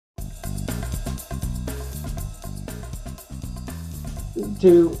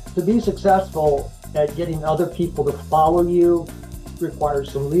to be successful at getting other people to follow you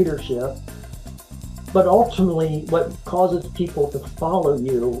requires some leadership. But ultimately, what causes people to follow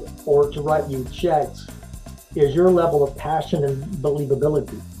you or to write you checks is your level of passion and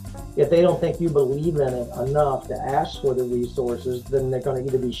believability. If they don't think you believe in it enough to ask for the resources, then they're going to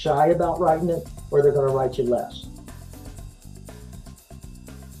either be shy about writing it or they're going to write you less.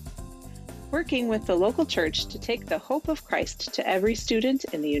 Working with the local church to take the hope of Christ to every student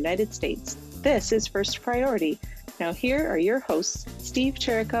in the United States. This is First Priority. Now here are your hosts, Steve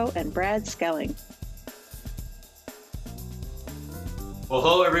Chirico and Brad Skelling. Well,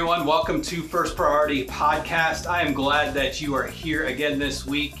 hello everyone. Welcome to First Priority Podcast. I am glad that you are here again this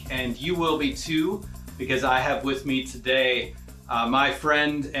week, and you will be too, because I have with me today my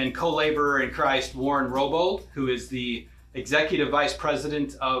friend and co-laborer in Christ, Warren Robold, who is the Executive Vice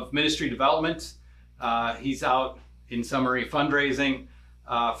President of Ministry Development. He's out, in summary, fundraising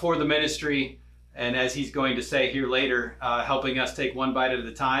for the ministry, and as he's going to say here later, helping us take one bite at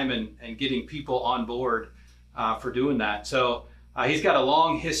a time and getting people on board for doing that. So he's got a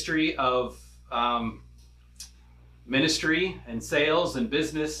long history of ministry and sales and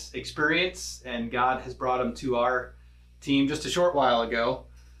business experience, and God has brought him to our team just a short while ago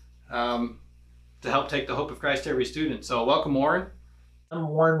to help take the hope of Christ to every student. So welcome, Warren. I'm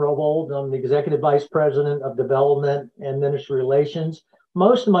Warren Robold. I'm the Executive Vice President of Development and Ministry Relations.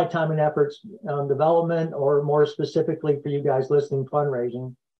 Most of my time and efforts on development, or more specifically for you guys listening,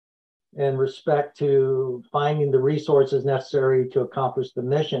 fundraising, in respect to finding the resources necessary to accomplish the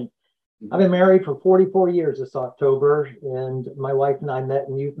mission. I've been married for 44 years this October, and my wife and I met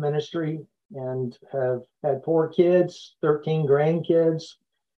in youth ministry and have had 4 kids, 13 grandkids.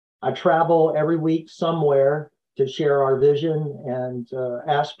 I travel every week somewhere to share our vision and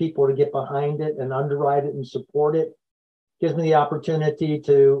ask people to get behind it and underwrite it and support it. Gives me the opportunity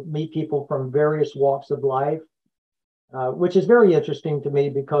to meet people from various walks of life, which is very interesting to me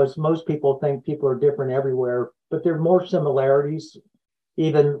because most people think people are different everywhere, but there are more similarities,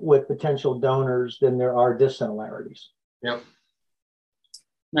 even with potential donors, than there are dissimilarities. Yep.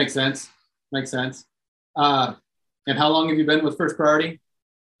 Makes sense. Makes sense. And how long have you been with First Priority?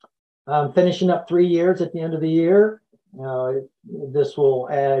 I'm finishing up 3 years at the end of the year. This will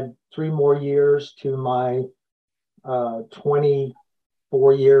add 3 more years to my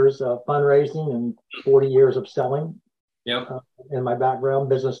 24 years of fundraising and 40 years of selling. Yep. In my background,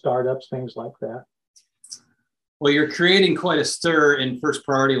 business startups, things like that. Well, you're creating quite a stir in First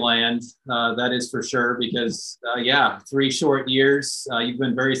Priority land, that is for sure, because 3 short years, you've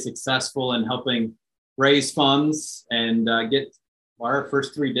been very successful in helping raise funds and get our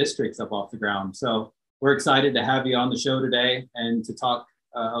first 3 districts up off the ground. So we're excited to have you on the show today and to talk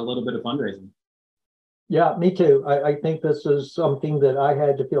a little bit of fundraising. Yeah, me too. I think this is something that I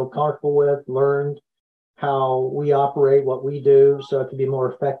had to feel comfortable with, learned how we operate, what we do, so I could be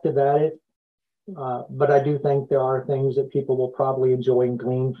more effective at it. But I do think there are things that people will probably enjoy and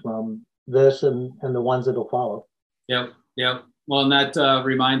glean from this and the ones that will follow. Yep. Well, and that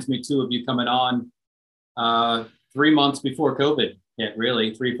reminds me too of you coming on 3 months before COVID hit,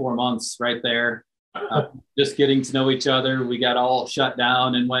 really, 3-4 months right there. Just getting to know each other. We got all shut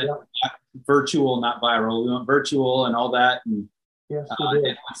down and went virtual, not viral. We went virtual and all that. And yes,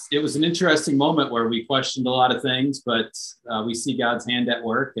 it was an interesting moment where we questioned a lot of things, but we see God's hand at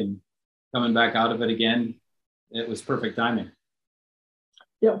work and coming back out of it again. It was perfect timing.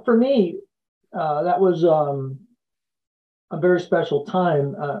 Yeah, for me, that was a very special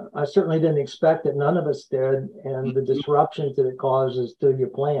time. I certainly didn't expect it. None of us did. And the disruptions that it causes to your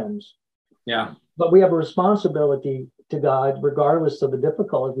plans. Yeah. But we have a responsibility to God, regardless of the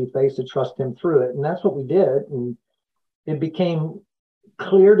difficulties we face, to trust him through it. And that's what we did. And it became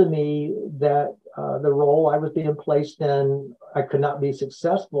clear to me that the role I was being placed in, I could not be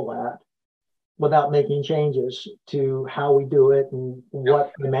successful at without making changes to how we do it and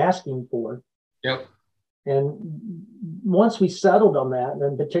what I'm asking for. Yep. And once we settled on that,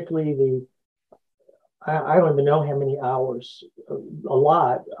 and particularly I don't even know how many hours, a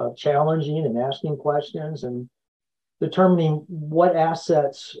lot of challenging and asking questions and determining what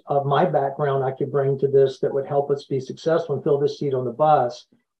assets of my background I could bring to this that would help us be successful and fill this seat on the bus.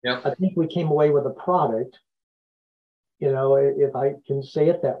 Yep. I think we came away with a product, if I can say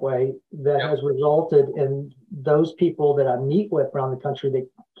it that way, that has resulted in those people that I meet with around the country that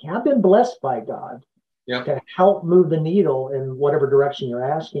have been blessed by God to help move the needle in whatever direction you're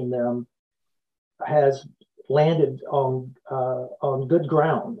asking them, has landed on good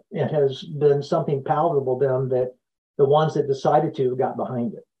ground. It has been something palatable to them that the ones that decided to got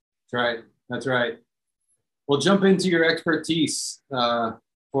behind it. That's right. We'll jump into your expertise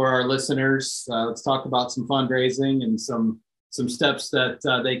for our listeners. Let's talk about some fundraising and some steps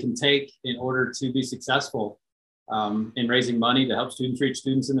that they can take in order to be successful in raising money to help students reach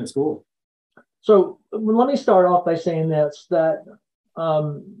students in their school. So let me start off by saying this, that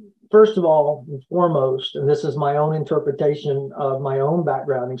first of all and foremost, and this is my own interpretation of my own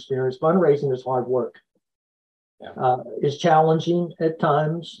background experience, fundraising is hard work. Yeah. It's challenging at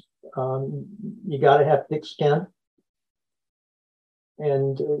times. You got to have thick skin.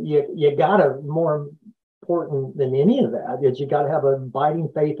 And you got to, more important than any of that, is you got to have an abiding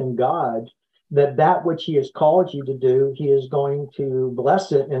faith in God that which he has called you to do, he is going to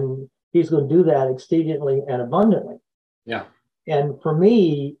bless it, and he's going to do that exceedingly and abundantly. Yeah. And for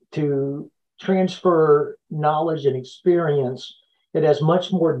me to transfer knowledge and experience, it has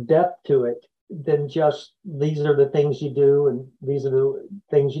much more depth to it than just these are the things you do and these are the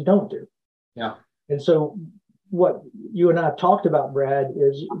things you don't do. Yeah. And so what you and I have talked about, Brad,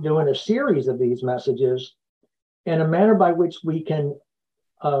 is doing a series of these messages in a manner by which we can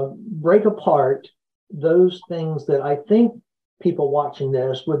break apart those things that I think people watching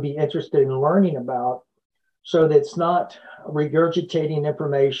this would be interested in learning about, so that it's not regurgitating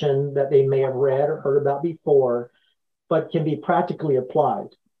information that they may have read or heard about before, but can be practically applied.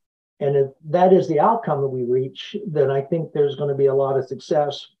 And if that is the outcome that we reach, then I think there's going to be a lot of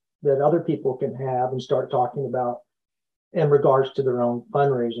success that other people can have and start talking about in regards to their own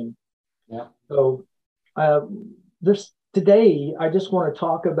fundraising. Yeah. So today, I just want to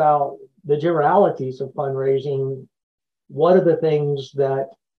talk about the generalities of fundraising. What are the things that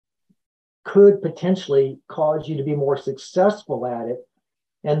could potentially cause you to be more successful at it?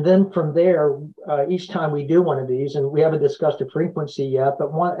 And then from there, each time we do one of these, and we haven't discussed the frequency yet,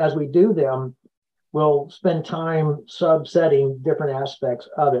 but as we do them, we'll spend time subsetting different aspects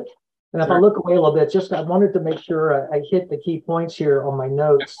of it. And if I look away a little bit, I wanted to make sure I hit the key points here on my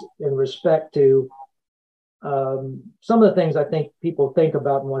notes in respect to some of the things I think people think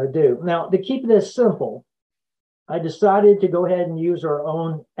about and want to do. Now, to keep this simple, I decided to go ahead and use our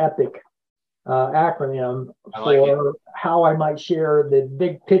own EPIC acronym for how I might share the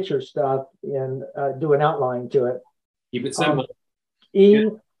big picture stuff and do an outline to it. Keep it simple.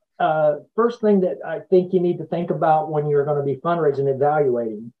 First thing that I think you need to think about when you're going to be fundraising,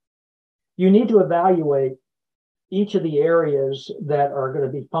 evaluating. You need to evaluate each of the areas that are going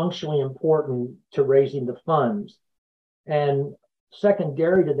to be functionally important to raising the funds. And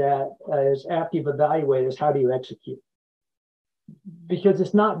secondary to that is, after you've evaluated, is how do you execute? Because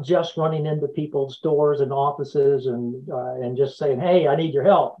it's not just running into people's doors and offices and just saying, hey, I need your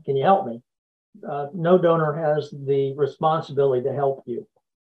help. Can you help me? No donor has the responsibility to help you.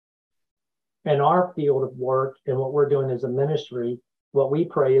 In our field of work and what we're doing as a ministry, what we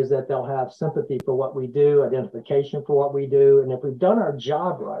pray is that they'll have sympathy for what we do, identification for what we do. And if we've done our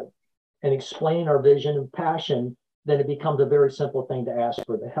job right and explain our vision and passion, then it becomes a very simple thing to ask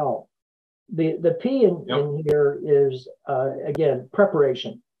for the help. The P in here is, again,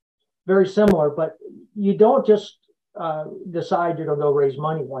 preparation. Very similar, but you don't just decide you're going to go raise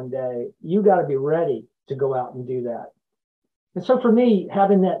money one day. You got to be ready to go out and do that. And so for me,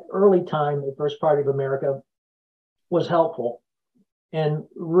 having that early time at First Priority of America was helpful, and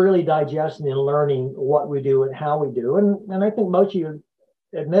really digesting and learning what we do and how we do. And I think most of you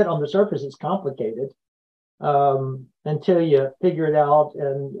admit on the surface it's complicated until you figure it out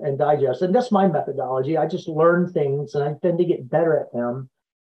and digest. And that's my methodology. I just learn things and I tend to get better at them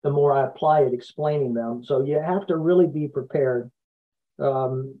the more I apply it, explaining them. So you have to really be prepared.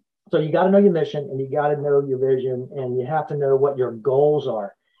 So you got to know your mission, and you got to know your vision, and you have to know what your goals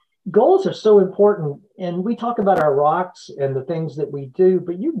are. Goals are so important, and we talk about our rocks and the things that we do,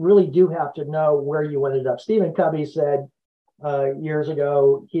 but you really do have to know where you ended up. Stephen Covey said years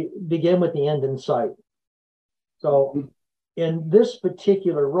ago, begin with the end in sight. So in this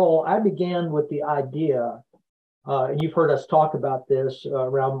particular role, I began with the idea, and you've heard us talk about this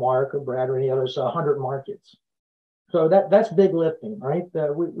around Mark or Brad or any others, 100 markets. So that's big lifting, right?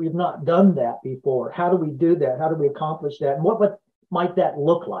 We've not done that before. How do we do that? How do we accomplish that? And what might that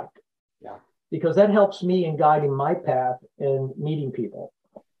look like? Yeah. Because that helps me in guiding my path and meeting people.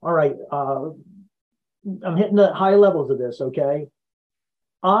 All right. I'm hitting the high levels of this, okay?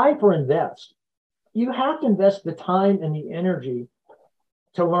 For invest. You have to invest the time and the energy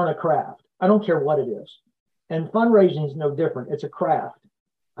to learn a craft. I don't care what it is. And fundraising is no different. It's a craft.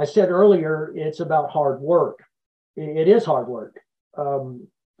 I said earlier, it's about hard work. It is hard work.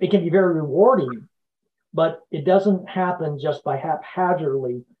 It can be very rewarding, but it doesn't happen just by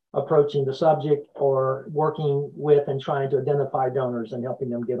haphazardly approaching the subject or working with and trying to identify donors and helping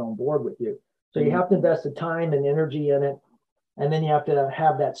them get on board with you. So you have to invest the time and energy in it. And then you have to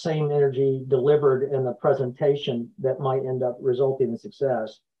have that same energy delivered in a presentation that might end up resulting in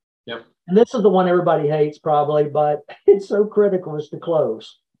success. Yep. And this is the one everybody hates probably, but it's so critical, is to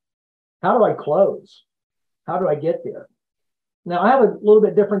close. How do I close? How do I get there? Now, I have a little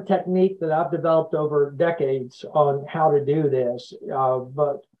bit different technique that I've developed over decades on how to do this.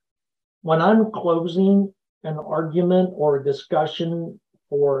 But when I'm closing an argument or a discussion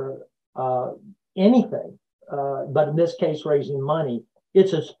or anything, but in this case, raising money,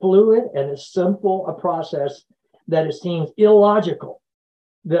 it's as fluid and as simple a process that it seems illogical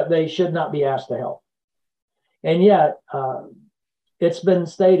that they should not be asked to help. And yet, it's been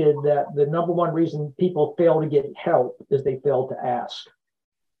stated that the number one reason people fail to get help is they fail to ask.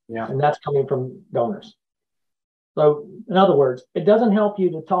 Yeah. And that's coming from donors. So in other words, it doesn't help you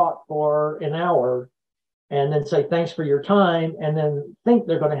to talk for an hour and then say, thanks for your time, and then think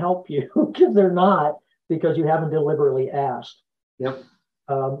they're going to help you, because they're not, because you haven't deliberately asked. Yep.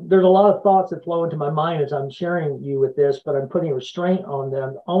 There's a lot of thoughts that flow into my mind as I'm sharing you with this, but I'm putting restraint on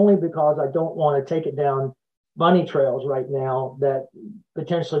them only because I don't want to take it down bunny trails right now that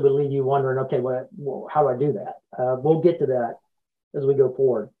potentially would leave you wondering, okay, well, how do I do that? We'll get to that as we go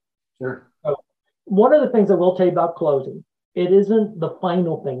forward. Sure. So one of the things I will tell you about closing, it isn't the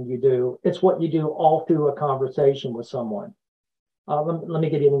final thing you do. It's what you do all through a conversation with someone. Let me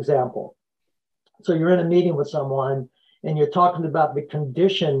give you an example. So you're in a meeting with someone and you're talking about the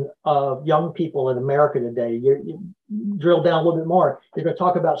condition of young people in America today. You drill down a little bit more. You're going to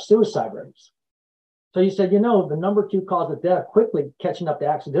talk about suicide rates. So you said, the number 2 cause of death, quickly catching up to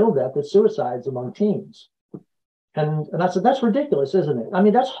accidental death, is suicides among teens. And I said, that's ridiculous, isn't it? I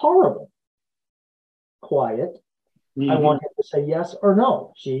mean, that's horrible. Quiet. Mm-hmm. I want him to say yes or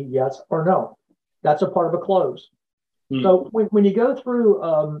no. She, yes or no. That's a part of a close. Mm-hmm. So when you go through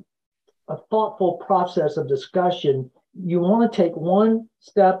a thoughtful process of discussion, you want to take one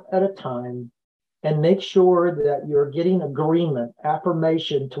step at a time and make sure that you're getting agreement,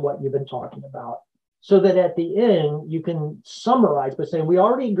 affirmation to what you've been talking about, so that at the end, you can summarize by saying, we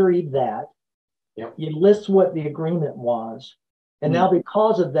already agreed that. Yep. You list what the agreement was. And now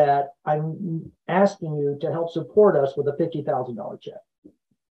because of that, I'm asking you to help support us with a $50,000 check.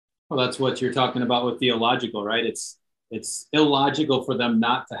 Well, that's what you're talking about with the illogical, right? It's illogical for them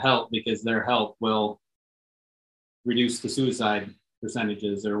not to help because their help will reduce the suicide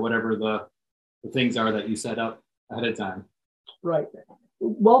percentages or whatever the things are that you set up ahead of time. Right.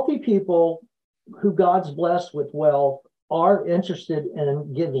 Wealthy people who God's blessed with wealth are interested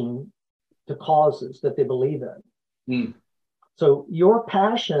in giving to causes that they believe in. So your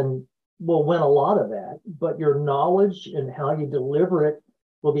passion will win a lot of that, but your knowledge and how you deliver it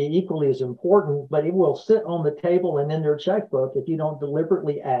will be equally as important, but it will sit on the table and in their checkbook if you don't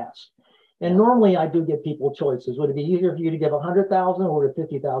deliberately ask. And normally I do give people choices. Would it be easier for you to give 100,000 or would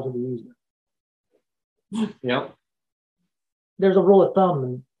 50,000 be easier? Yep. There's a rule of thumb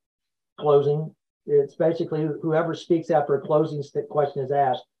in closing. It's basically whoever speaks after a closing question is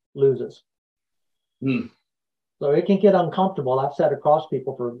asked loses. So it can get uncomfortable. I've sat across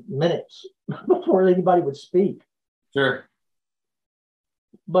people for minutes before anybody would speak. Sure.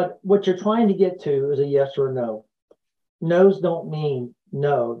 But what you're trying to get to is a yes or a no. No's don't mean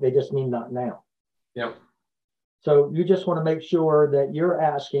no, they just mean not now. Yep. So you just want to make sure that you're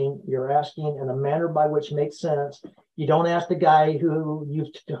asking in a manner by which makes sense. You don't ask the guy who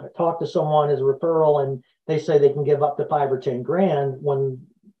you've talked to someone as a referral and they say they can give up to 5 or 10 grand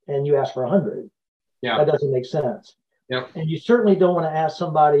and you ask for 100. Yeah. That doesn't make sense. Yep. And you certainly don't want to ask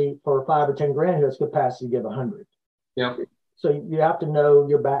somebody for 5 or 10 grand who has capacity to give 100. Yep. So you have to know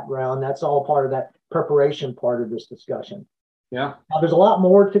your background. That's all part of that preparation part of this discussion. Yeah. Now, there's a lot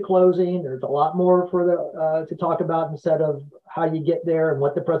more to closing. There's a lot more for to talk about instead of how you get there and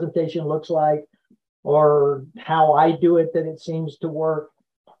what the presentation looks like or how I do it that it seems to work.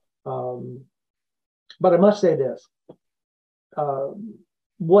 But I must say this.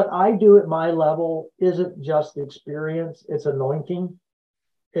 What I do at my level isn't just experience, it's anointing.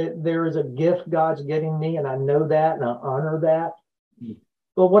 There is a gift God's getting me, and I know that, and I honor that.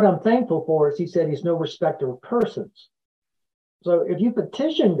 But what I'm thankful for is he said he's no respecter of persons. So if you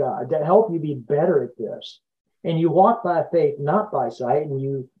petition God to help you be better at this, and you walk by faith, not by sight, and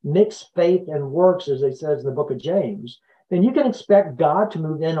you mix faith and works, as it says in the book of James, then you can expect God to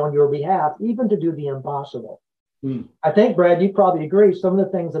move in on your behalf, even to do the impossible. I think, Brad, you probably agree, some of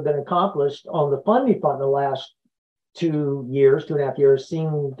the things that have been accomplished on the funding front in the last 2.5 years,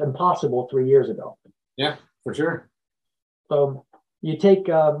 seemed impossible 3 years ago. Yeah, for sure. So you take,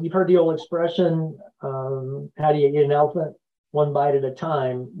 you've heard the old expression, how do you eat an elephant? one bite at a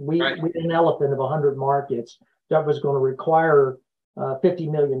time. We Right. had an elephant of 100 markets that was going to require $50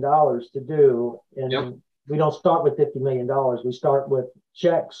 million to do. And Yep. we don't start with $50 million. We start with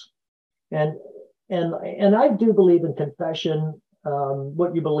checks. And I do believe in confession,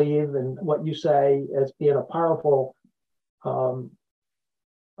 what you believe and what you say as being a powerful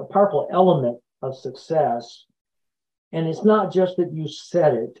element of success. And it's not just that you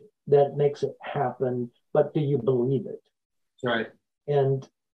said it that makes it happen, but do you believe it? That's right. And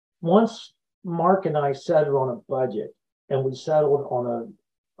once Mark and I settled on a budget and we settled on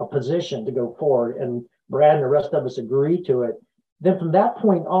a position to go forward, and Brad and the rest of us agreed to it, then from that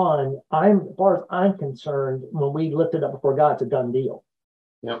point on, as far as I'm concerned, when we lift it up before God, it's a done deal.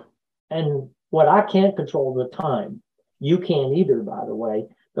 Yep. And what I can't control the time, you can't either, by the way.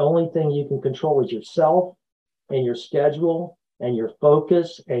 The only thing you can control is yourself and your schedule and your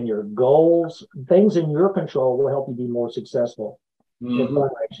focus and your goals. Things in your control will help you be more successful in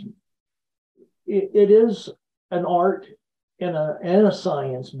fundraising. It is an art and a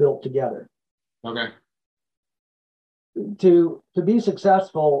science built together. Okay. To be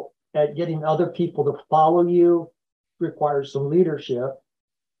successful at getting other people to follow you requires some leadership.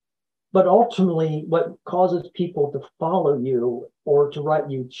 But ultimately, what causes people to follow you or to write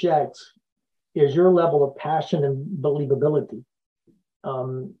you checks is your level of passion and believability.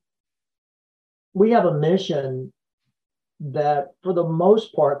 We have a mission that, for the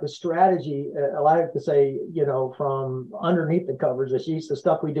most part, the strategy, I like to say, from underneath the covers, the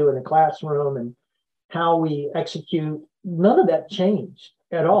stuff we do in the classroom and how we execute, none of that changed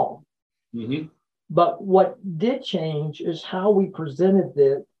at all. Mm-hmm. But what did change is how we presented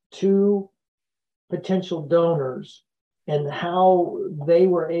it to potential donors and how they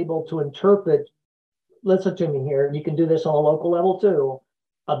were able to interpret, listen to me here, you can do this on a local level too,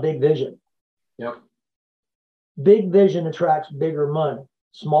 a big vision. Yep. Big vision attracts bigger money.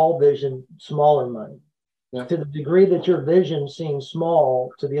 Small vision, smaller money. Yep. To the degree that your vision seems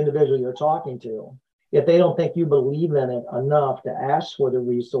small to the individual you're talking to, if they don't think you believe in it enough to ask for the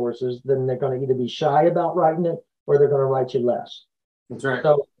resources, then they're going to either be shy about writing it or they're going to write you less. That's right.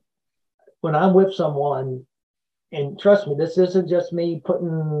 So when I'm with someone, and trust me, this isn't just me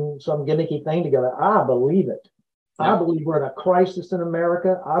putting some gimmicky thing together. I believe it. Yeah. I believe we're in a crisis in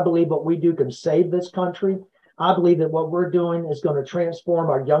America. I believe what we do can save this country. I believe that what we're doing is going to transform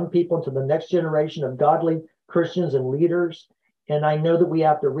our young people into the next generation of godly Christians and leaders. And I know that we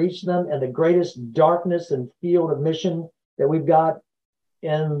have to reach them. And the greatest darkness and field of mission that we've got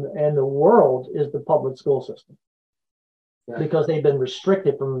in the world is the public school system. Right. Because they've been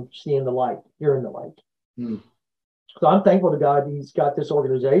restricted from seeing the light, hearing the light. So I'm thankful to God he's got this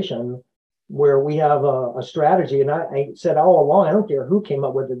organization where we have a strategy. And I said all along, I don't care who came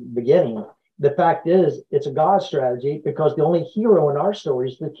up with it at the beginning. The fact is, it's a God strategy because the only hero in our story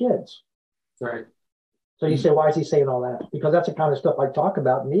is the kids. Right. So you say, why is he saying all that? Because that's the kind of stuff I talk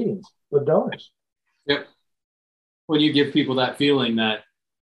about in meetings with donors. Yep. When you give people that feeling that,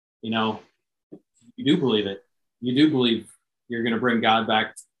 you do believe it. You do believe you're going to bring God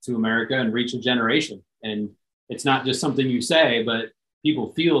back to America and reach a generation. And it's not just something you say, but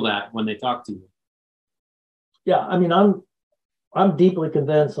people feel that when they talk to you. Yeah, I mean, I'm deeply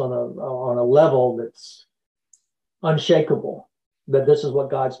convinced on a level that's unshakable that this is what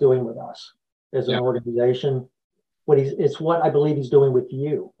God's doing with us as an organization. It's what I believe he's doing with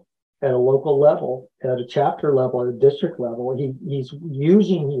you at a local level, at a chapter level, at a district level. He's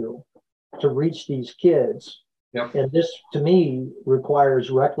using you to reach these kids. Yep. And this, to me, requires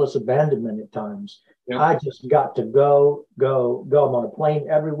reckless abandonment at times. Yep. I just got to go. I'm on a plane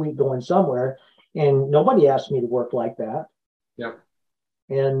every week going somewhere, and nobody asked me to work like that. Yep.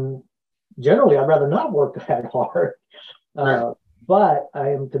 And generally, I'd rather not work that hard. Right. But I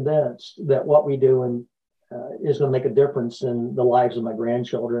am convinced that what we do is going to make a difference in the lives of my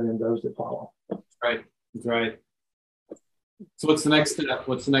grandchildren and those that follow. Right. That's right. So what's the next step?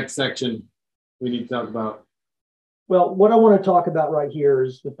 What's the next section we need to talk about? Well, what I want to talk about right here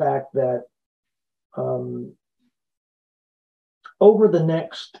is the fact that over the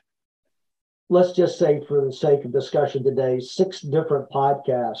next, let's just say for the sake of discussion today, 6 different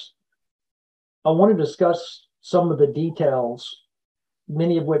podcasts, I want to discuss some of the details,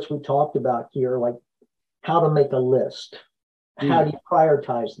 many of which we talked about here, like how to make a list. How do you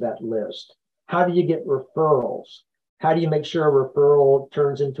prioritize that list? How do you get referrals? How do you make sure a referral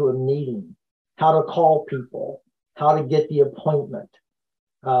turns into a meeting? How to call people? How to get the appointment?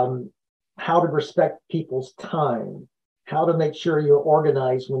 How to respect people's time? How to make sure you're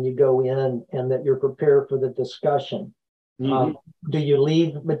organized when you go in and that you're prepared for the discussion? Do you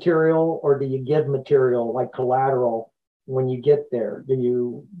leave material or do you give material like collateral when you get there? Do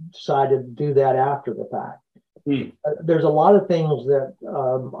you decide to do that after the fact? There's a lot of things that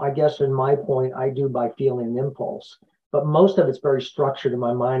I guess in my point, I do by feeling an impulse, but most of it's very structured in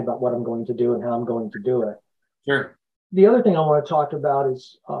my mind about what I'm going to do and how I'm going to do it. Sure. The other thing I want to talk about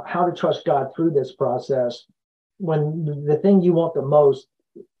is how to trust God through this process when the thing you want the most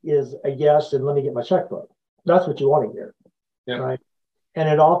is a yes, and let me get my checkbook. That's what you want to hear, right? And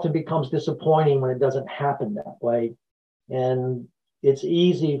it often becomes disappointing when it doesn't happen that way. And it's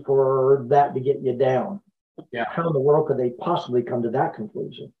easy for that to get you down. Yeah. How in the world could they possibly come to that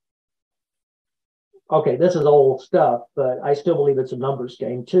conclusion? Okay, this is old stuff, but I still believe it's a numbers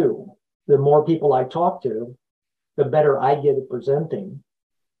game too. The more people I talk to, the better I get at presenting.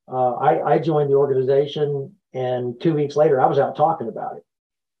 I joined the organization, and 2 weeks later, I was out talking about it.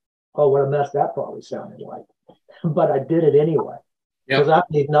 Oh, what a mess that probably sounded like. But I did it anyway, because I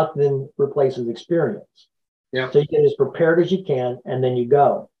believe nothing replaces experience. So you get as prepared as you can, and then you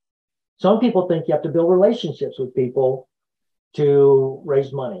go. Some people think you have to build relationships with people to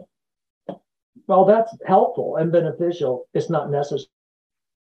raise money. Well, that's helpful and beneficial. It's not necessary.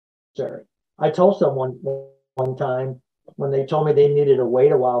 I told someone one time when they told me they needed to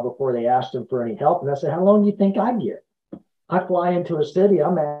wait a while before they asked them for any help. And I said, how long do you think I get? I fly into a city,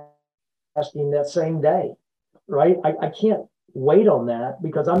 I'm asking that same day, right? I can't wait on that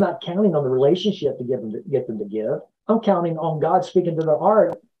because I'm not counting on the relationship to get them to give. I'm counting on God speaking to their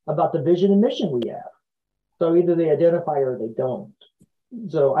heart about the vision and mission we have. So either they identify or they don't.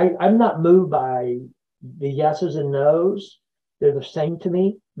 So I'm not moved by the yeses and nos. They're the same to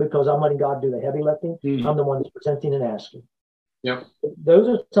me because I'm letting God do the heavy lifting. I'm the one that's presenting and asking. Those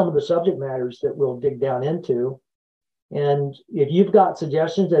are some of the subject matters that we'll dig down into. And if you've got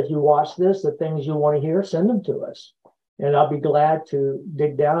suggestions as you watch this, the things you want to hear, send them to us. And I'll be glad to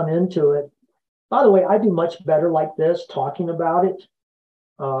dig down into it. By the way, I do much better like this, talking about it,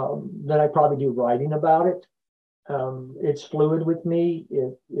 than I probably do writing about it. It's fluid with me.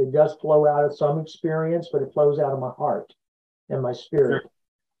 It does flow out of some experience, but it flows out of my heart and my spirit.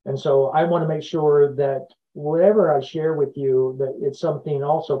 And so I want to make sure that whatever I share with you, that it's something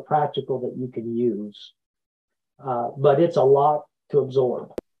also practical that you can use. But it's a lot to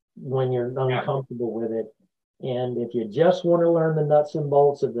absorb when you're uncomfortable with it. And if you just want to learn the nuts and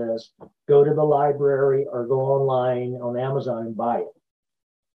bolts of this, go to the library or go online on Amazon and buy it.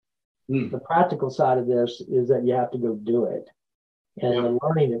 The practical side of this is that you have to go do it. And the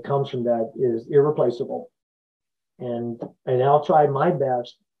learning that comes from that is irreplaceable. And I'll try my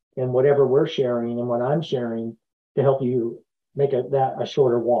best in whatever we're sharing and what I'm sharing to help you make that a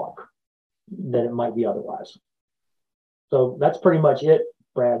shorter walk than it might be otherwise. So that's pretty much it,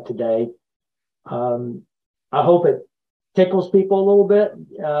 Brad, today. I hope it tickles people a little bit,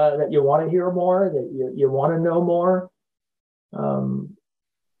 that you want to hear more, that you want to know more.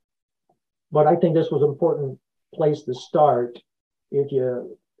 But I think this was an important place to start.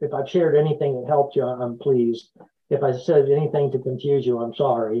 If I've shared anything that helped you, I'm pleased. If I said anything to confuse you, I'm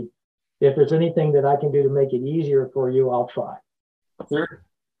sorry. If there's anything that I can do to make it easier for you, I'll try. Sure.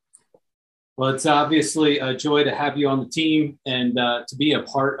 Well, it's obviously a joy to have you on the team and to be a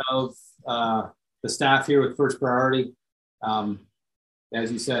part of the staff here with First Priority. As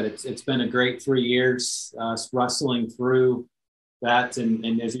you said, it's been a great 3 years wrestling through that.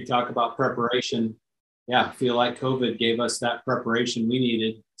 And as you talk about preparation, I feel like COVID gave us that preparation we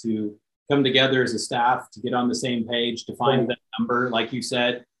needed to come together as a staff, to get on the same page, to find that number, like you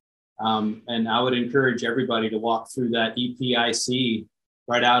said. And I would encourage everybody to walk through that EPIC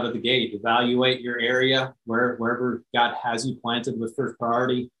right out of the gate. Evaluate your area, wherever God has you planted with First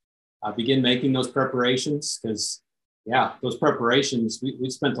Priority. Begin making those preparations because, those preparations, we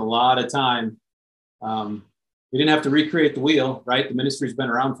spent a lot of time. We didn't have to recreate the wheel, right? The ministry's been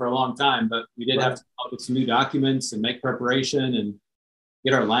around for a long time, but we did have to come up with some new documents and make preparation and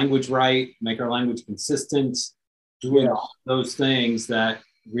get our language right, make our language consistent, doing all those things that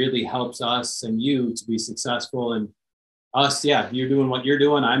really helps us and you to be successful. And us, you're doing what you're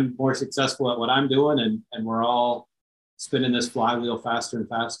doing. I'm more successful at what I'm doing. And we're all spinning this flywheel faster and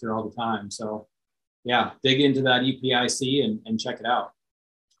faster all the time. So dig into that EPIC and check it out.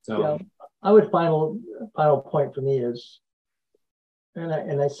 So I would final point for me is,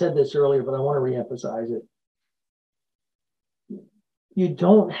 and I said this earlier, but I want to reemphasize it. You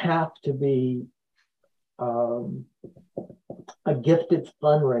don't have to be a gifted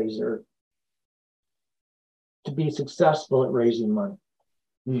fundraiser to be successful at raising money.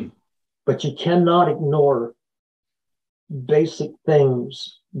 But you cannot ignore basic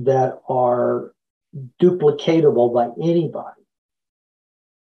things that are duplicatable by anybody.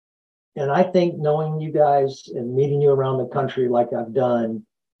 And I think knowing you guys and meeting you around the country like I've done,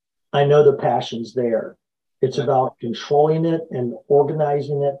 I know the passion's there. It's about controlling it and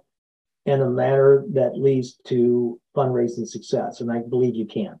organizing it in a manner that leads to fundraising success. And I believe you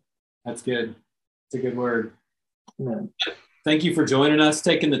can. That's good. It's a good word. Amen. Thank you for joining us,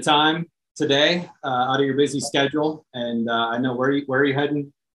 taking the time today out of your busy schedule. And I know where are you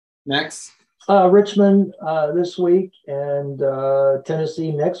heading next? Richmond this week, and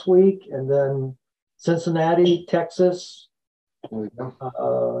Tennessee next week, and then Cincinnati, Texas. There we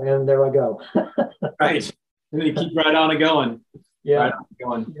go. And there I go. Right. And then you keep right on and going. Yeah. Right on and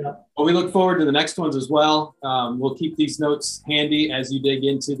going. Yeah. Well, we look forward to the next ones as well. We'll keep these notes handy as you dig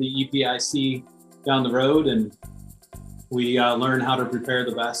into the EPIC down the road, and we learn how to prepare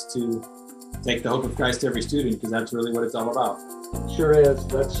the best to take the hope of Christ to every student, because that's really what it's all about. Sure is.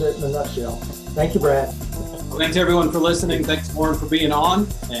 That's it in a nutshell. Thank you, Brad. Well, thanks everyone for listening. Thanks, Warren, for being on,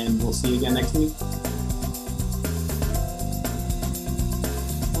 and we'll see you again next week.